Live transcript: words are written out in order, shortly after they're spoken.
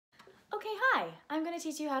Okay, hi! I'm going to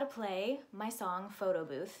teach you how to play my song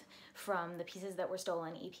Photobooth from the Pieces That Were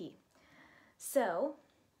Stolen EP. So,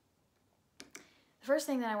 the first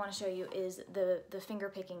thing that I want to show you is the finger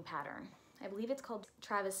picking pattern. I believe it's called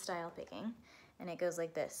Travis style picking, and it goes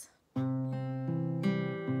like this.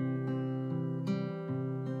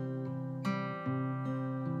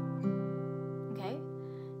 Okay?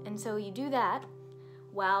 And so you do that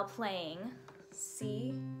while playing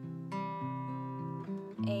C,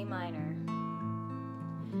 A minor,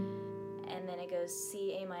 and then it goes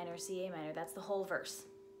C, A minor, C, A minor. That's the whole verse.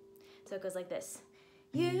 So it goes like this.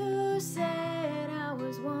 You said I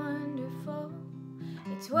was wonderful.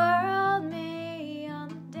 You twirled me on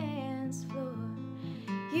the dance floor.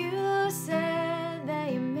 You said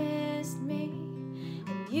that you missed me,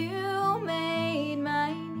 and you made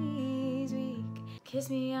my knees weak. Kissed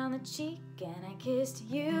me on the cheek and I kissed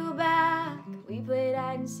you back. We played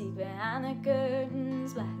hide and seek behind the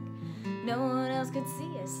curtains black. No one else could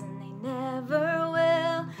see us and they never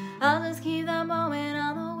will. I'll just keep that moment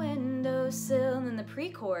on the windowsill. And then the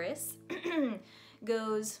pre-chorus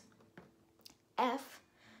goes F,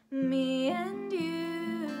 me and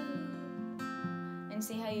you. And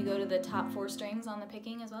see how you go to the top 4 strings on the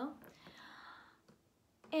picking as well?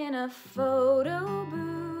 In a photo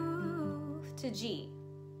booth to G.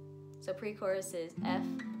 So pre-chorus is F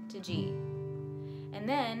to G. And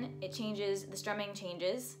then it changes, the strumming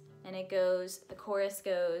changes, and it goes, the chorus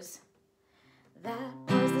goes, that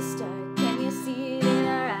was the start, can you see it in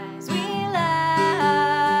our eyes? We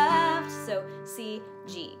laughed. So C,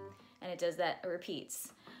 G. And it does that, it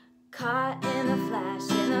repeats. Caught in the flash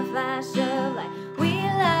of light, we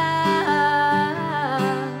laughed.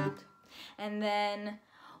 And then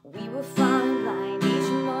we were falling blind, each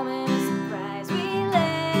moment a surprise, we lived.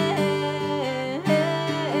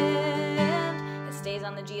 It stays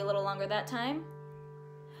on the G a little longer that time.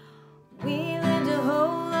 We lived a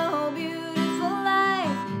whole beautiful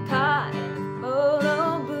life, caught in the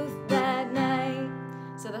photo booth that night.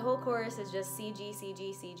 So the whole chorus is just C, G, C,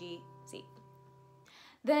 G, C, G, C.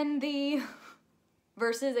 Then the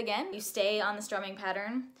verses again, you stay on the strumming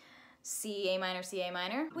pattern, C, A minor, C, A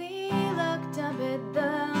minor. We looked up at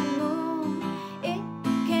the moon, it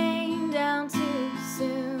came down too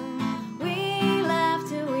soon. We laughed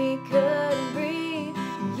till we couldn't breathe.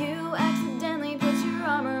 You accidentally put your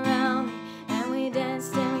arm around me, and we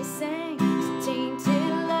danced and we sang. It's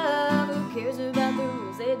tainted love, who cares about the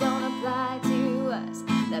rules? They don't apply to us.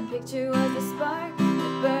 That picture was the spark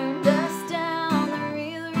that burned us down. The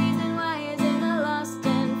real reason why is in the lost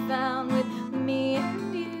and found with me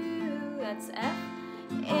and you. That's F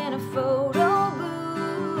in a photo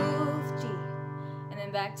booth, G. And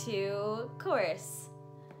then back to chorus.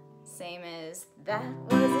 Same as that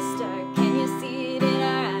was the start, can you see it in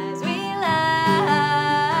our eyes? We laughed.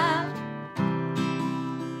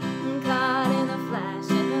 Caught in the flash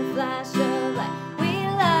of light, we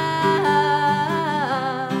laughed.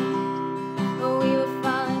 Oh, we were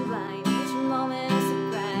falling blind, each moment a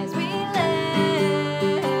surprise, we lived.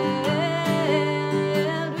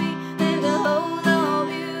 We lived a whole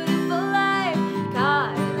beautiful life,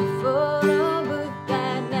 caught in the photo booth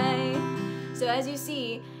that night. So as you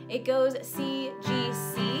see, it goes C, G,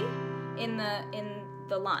 C in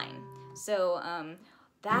the line. So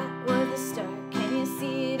that was the start, can you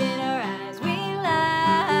see it in our eyes? We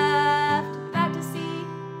laughed. Back to C.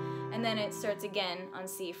 And then it starts again on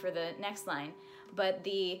C for the next line. But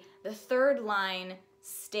the third line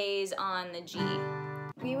stays on the G.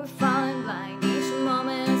 We were falling blind, each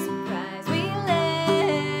moment a surprise. We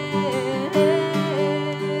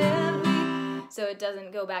lived. So it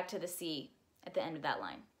doesn't go back to the C at the end of that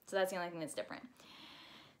line. So that's the only thing that's different.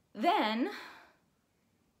 Then,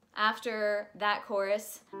 after that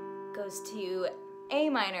chorus, goes to A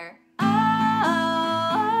minor.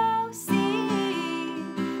 Oh, C,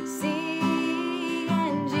 C,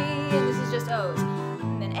 and G. And this is just O's.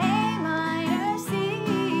 And then A minor, C,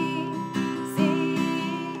 C,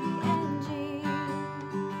 and G.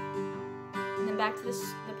 And then back to the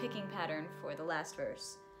picking pattern for the last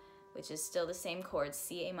verse, which is still the same chords,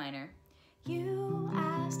 C, A minor. You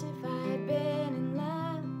asked if I'd been in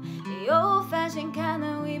love, the old-fashioned kind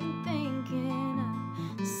that we've been thinking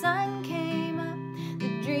of. The sun came up,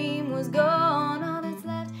 the dream was gone. All that's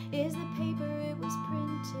left is the paper it was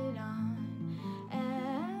printed on. F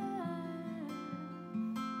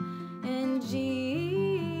and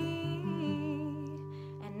G.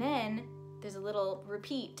 And then there's a little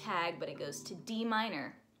repeat tag, but it goes to D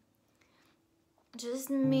minor. Just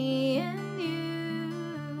me and you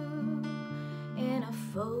in a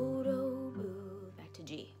photo booth. Back to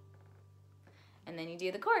G. And then you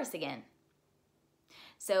do the chorus again.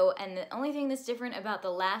 So, and the only thing that's different about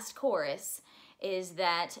the last chorus is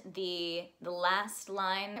that the last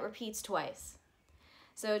line repeats twice.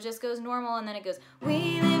 So it just goes normal, and then it goes,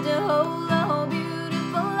 we lived a whole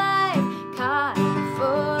beautiful life, caught in a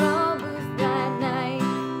photo booth that night.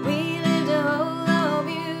 We lived a whole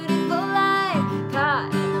beautiful life,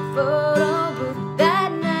 caught in a photo booth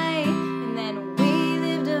that night. And then we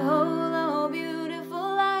lived a whole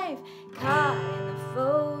beautiful life, caught in the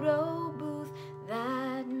photo booth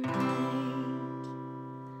that night.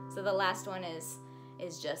 So the last one is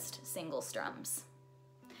just single strums.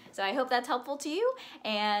 So I hope that's helpful to you,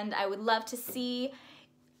 and I would love to see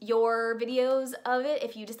your videos of it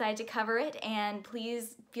if you decide to cover it, and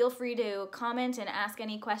please feel free to comment and ask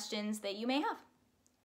any questions that you may have.